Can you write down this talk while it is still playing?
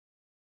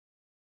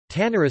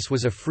Tanarus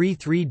was a free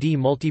 3D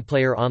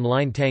multiplayer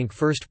online tank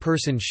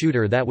first-person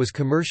shooter that was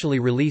commercially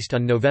released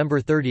on November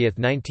 30,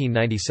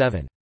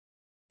 1997.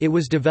 It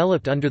was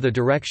developed under the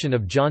direction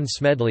of John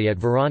Smedley at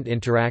Verant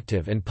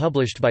Interactive and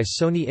published by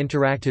Sony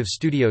Interactive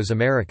Studios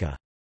America.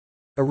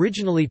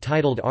 Originally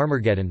titled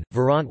Armageddon,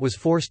 Verant was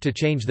forced to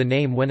change the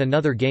name when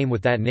another game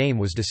with that name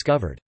was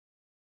discovered.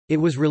 It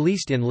was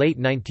released in late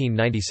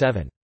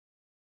 1997.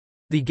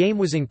 The game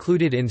was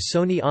included in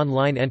Sony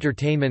Online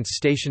Entertainment's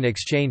Station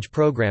Exchange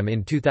program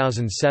in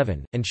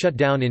 2007, and shut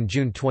down in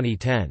June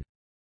 2010.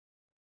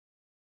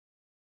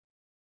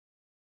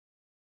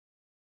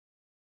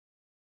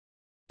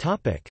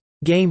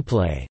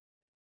 Gameplay.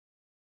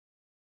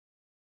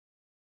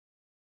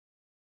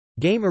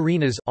 Game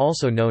arenas,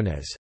 also known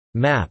as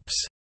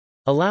maps,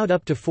 allowed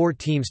up to 4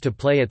 teams to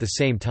play at the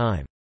same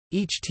time.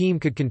 Each team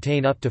could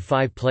contain up to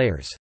 5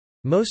 players.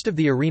 Most of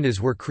the arenas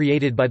were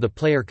created by the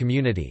player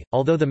community,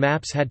 although the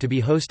maps had to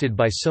be hosted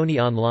by Sony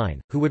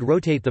Online, who would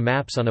rotate the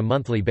maps on a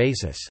monthly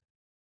basis.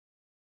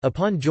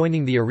 Upon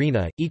joining the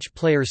arena, each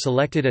player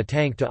selected a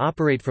tank to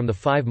operate from the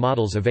 5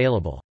 models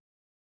available.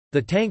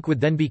 The tank would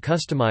then be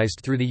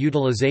customized through the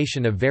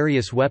utilization of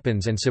various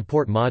weapons and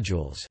support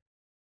modules.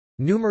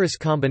 Numerous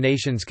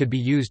combinations could be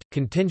used,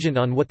 contingent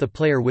on what the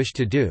player wished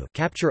to do,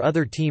 capture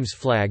other teams'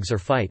 flags or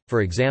fight,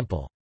 for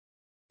example.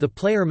 The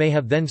player may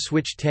have then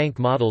switched tank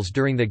models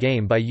during the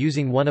game by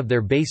using one of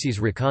their base's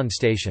recon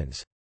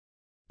stations.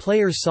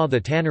 Players saw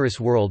the Tanarus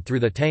world through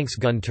the tank's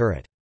gun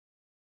turret.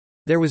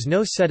 There was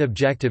no set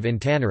objective in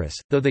Tanarus,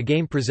 though the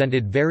game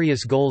presented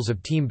various goals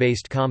of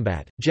team-based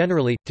combat,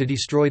 generally, to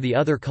destroy the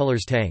other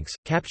color's tanks,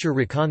 capture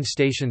recon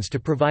stations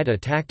to provide a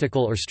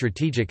tactical or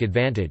strategic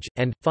advantage,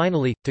 and,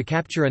 finally, to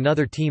capture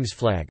another team's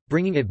flag,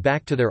 bringing it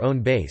back to their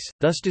own base,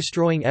 thus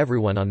destroying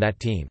everyone on that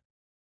team.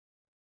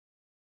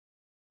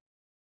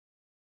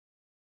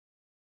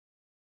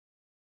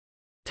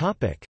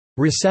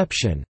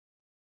 Reception.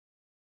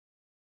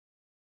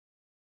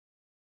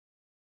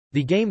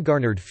 The game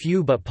garnered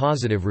few but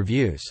positive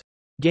reviews.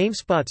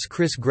 GameSpot's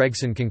Chris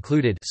Gregson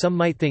concluded, "Some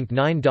might think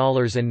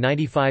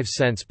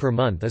 $9.95 per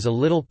month is a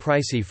little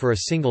pricey for a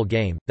single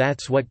game.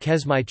 That's what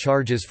Kesmai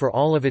charges for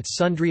all of its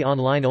sundry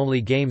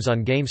online-only games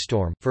on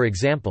GameStorm, for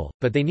example,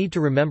 but they need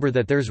to remember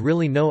that there's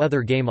really no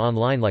other game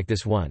online like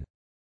this one.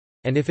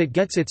 And if it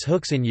gets its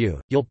hooks in you,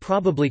 you'll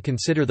probably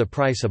consider the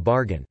price a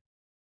bargain."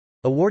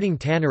 Awarding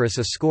Tanarus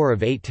a score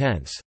of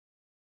 8/10.